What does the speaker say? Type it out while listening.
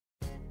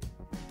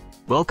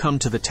Welcome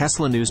to the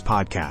Tesla News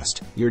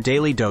Podcast, your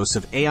daily dose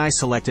of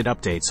AI-selected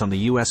updates on the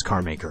U.S.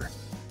 carmaker.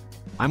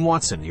 I'm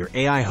Watson, your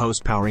AI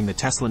host powering the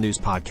Tesla News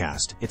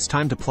Podcast. It's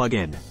time to plug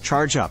in,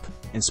 charge up,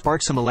 and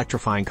spark some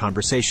electrifying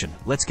conversation.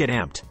 Let's get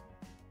amped.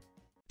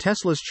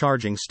 Tesla's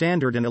charging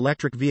standard and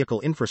electric vehicle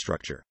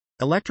infrastructure.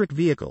 Electric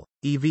vehicle,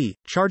 EV,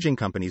 charging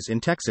companies in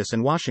Texas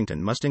and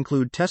Washington must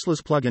include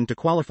Tesla's plug-in to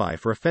qualify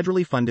for a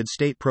federally funded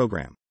state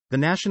program, the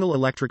National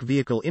Electric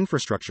Vehicle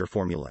Infrastructure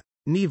Formula,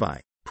 NEVI,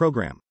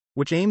 program,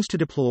 which aims to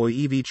deploy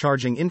EV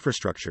charging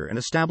infrastructure and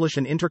establish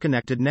an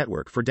interconnected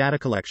network for data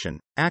collection,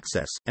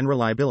 access, and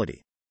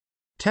reliability.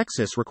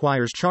 Texas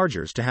requires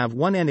chargers to have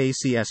one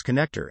NACS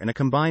connector and a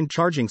combined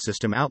charging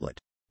system outlet,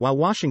 while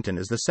Washington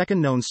is the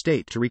second known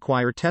state to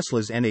require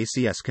Tesla's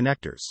NACS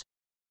connectors.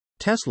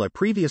 Tesla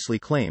previously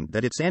claimed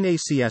that its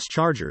NACS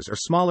chargers are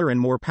smaller and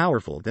more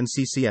powerful than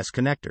CCS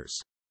connectors.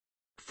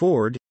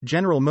 Ford,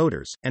 General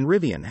Motors, and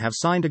Rivian have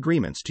signed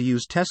agreements to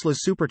use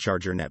Tesla's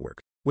supercharger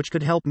network, which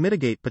could help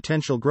mitigate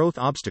potential growth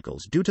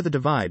obstacles due to the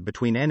divide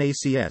between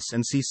NACS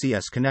and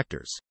CCS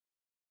connectors.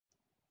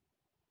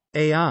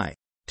 AI,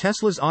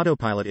 Tesla's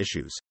autopilot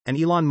issues, and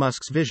Elon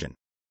Musk's vision.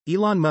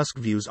 Elon Musk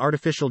views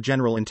artificial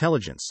general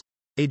intelligence,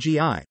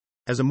 AGI,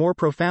 as a more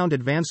profound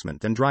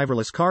advancement than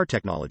driverless car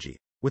technology,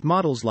 with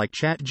models like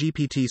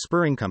ChatGPT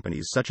spurring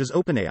companies such as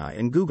OpenAI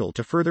and Google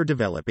to further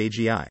develop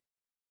AGI.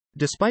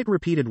 Despite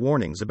repeated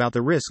warnings about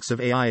the risks of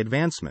AI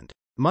advancement,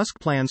 Musk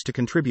plans to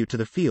contribute to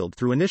the field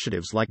through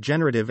initiatives like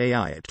generative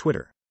AI at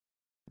Twitter.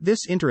 This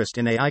interest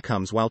in AI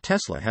comes while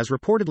Tesla has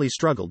reportedly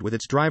struggled with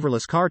its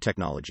driverless car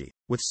technology,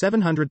 with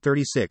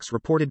 736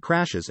 reported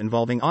crashes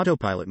involving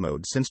autopilot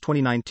mode since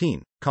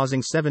 2019,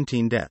 causing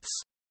 17 deaths.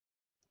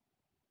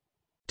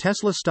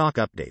 Tesla stock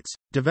updates,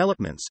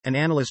 developments, and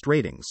analyst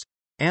ratings.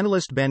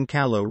 Analyst Ben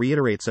Kallo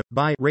reiterates a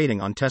buy rating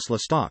on Tesla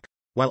stock,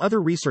 while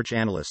other research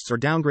analysts are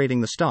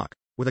downgrading the stock,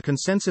 with a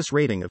consensus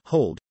rating of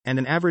hold and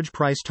an average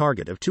price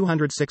target of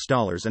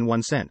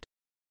 $206.01.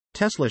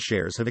 Tesla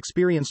shares have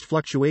experienced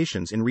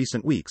fluctuations in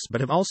recent weeks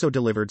but have also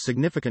delivered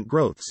significant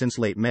growth since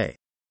late May.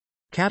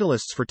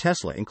 Catalysts for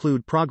Tesla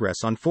include progress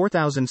on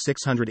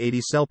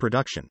 4,680 cell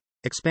production,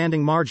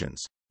 expanding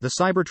margins, the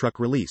Cybertruck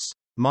release,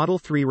 Model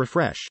 3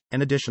 refresh,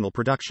 and additional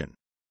production.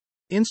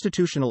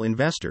 Institutional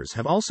investors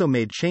have also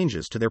made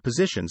changes to their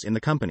positions in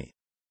the company.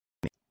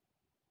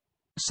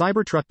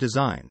 Cybertruck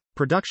design,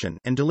 production,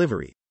 and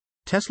delivery.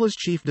 Tesla's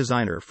chief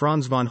designer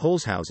Franz von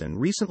Holzhausen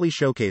recently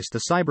showcased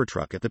the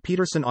Cybertruck at the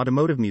Peterson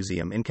Automotive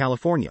Museum in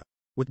California,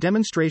 with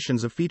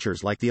demonstrations of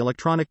features like the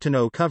electronic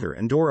tonneau cover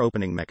and door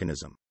opening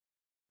mechanism.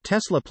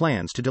 Tesla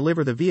plans to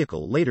deliver the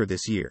vehicle later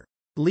this year.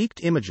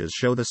 Leaked images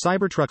show the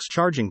Cybertruck's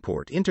charging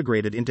port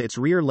integrated into its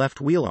rear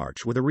left wheel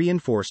arch with a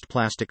reinforced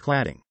plastic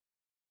cladding.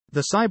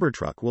 The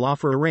Cybertruck will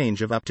offer a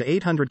range of up to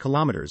 800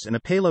 kilometers and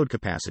a payload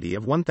capacity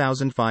of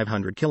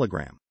 1,500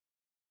 kilograms.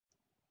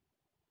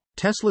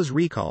 Tesla's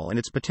recall and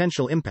its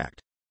potential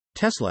impact.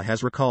 Tesla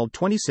has recalled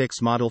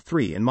 26 Model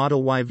 3 and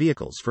Model Y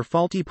vehicles for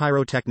faulty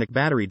pyrotechnic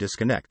battery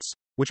disconnects,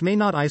 which may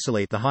not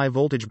isolate the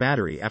high-voltage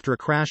battery after a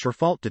crash or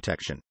fault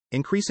detection,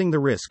 increasing the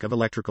risk of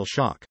electrical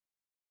shock.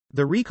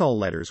 The recall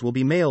letters will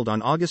be mailed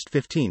on August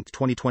 15,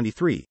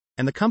 2023,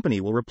 and the company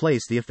will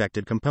replace the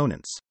affected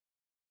components.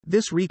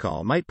 This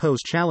recall might pose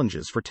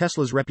challenges for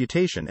Tesla's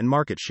reputation and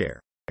market share.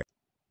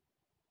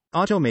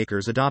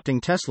 Automakers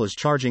adopting Tesla's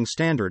charging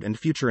standard and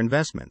future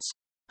investments.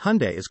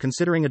 Hyundai is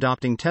considering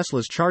adopting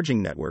Tesla's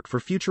charging network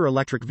for future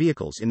electric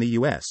vehicles in the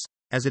U.S.,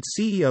 as its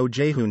CEO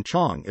Jae-hoon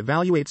Chong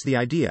evaluates the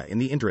idea in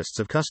the interests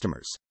of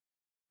customers.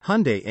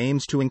 Hyundai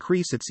aims to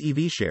increase its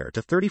EV share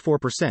to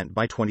 34%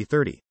 by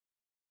 2030.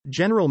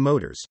 General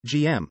Motors,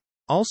 GM,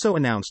 also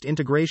announced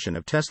integration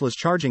of Tesla's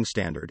charging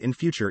standard in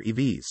future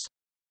EVs.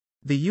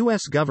 The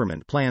U.S.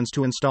 government plans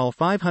to install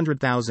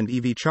 500,000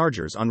 EV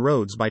chargers on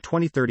roads by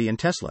 2030, and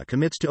Tesla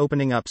commits to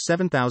opening up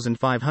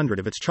 7,500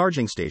 of its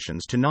charging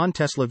stations to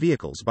non-Tesla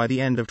vehicles by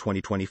the end of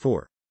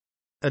 2024.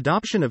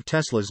 Adoption of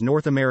Tesla's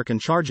North American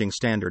charging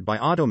standard by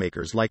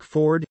automakers like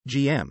Ford,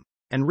 GM,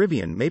 and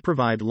Rivian may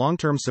provide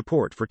long-term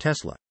support for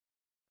Tesla.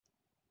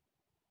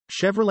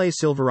 Chevrolet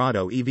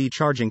Silverado EV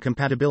charging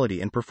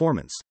compatibility and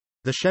performance.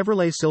 The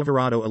Chevrolet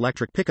Silverado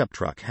electric pickup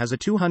truck has a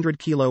 200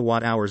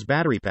 kWh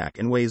battery pack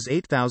and weighs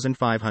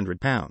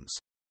 8,500 pounds.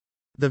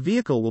 The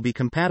vehicle will be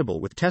compatible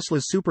with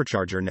Tesla's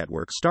supercharger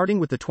network starting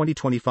with the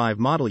 2025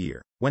 model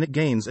year, when it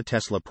gains a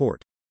Tesla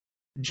port.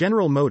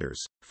 General Motors,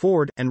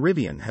 Ford, and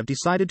Rivian have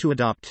decided to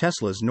adopt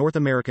Tesla's North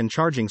American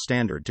charging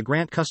standard to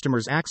grant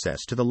customers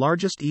access to the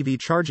largest EV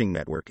charging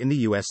network in the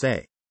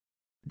USA.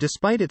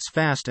 Despite its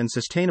fast and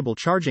sustainable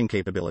charging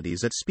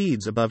capabilities at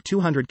speeds above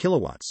 200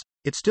 kilowatts,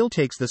 it still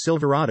takes the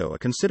Silverado a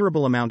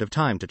considerable amount of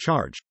time to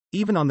charge,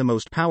 even on the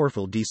most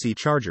powerful DC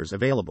chargers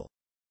available.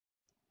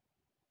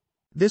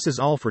 This is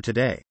all for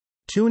today.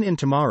 Tune in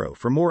tomorrow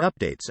for more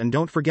updates and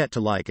don't forget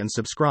to like and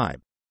subscribe.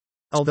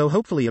 Although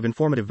hopefully of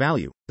informative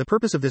value, the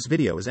purpose of this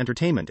video is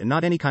entertainment and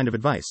not any kind of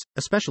advice,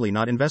 especially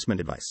not investment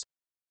advice.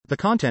 The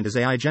content is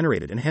AI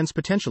generated and hence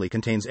potentially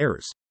contains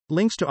errors.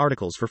 Links to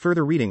articles for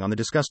further reading on the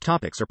discussed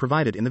topics are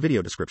provided in the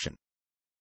video description.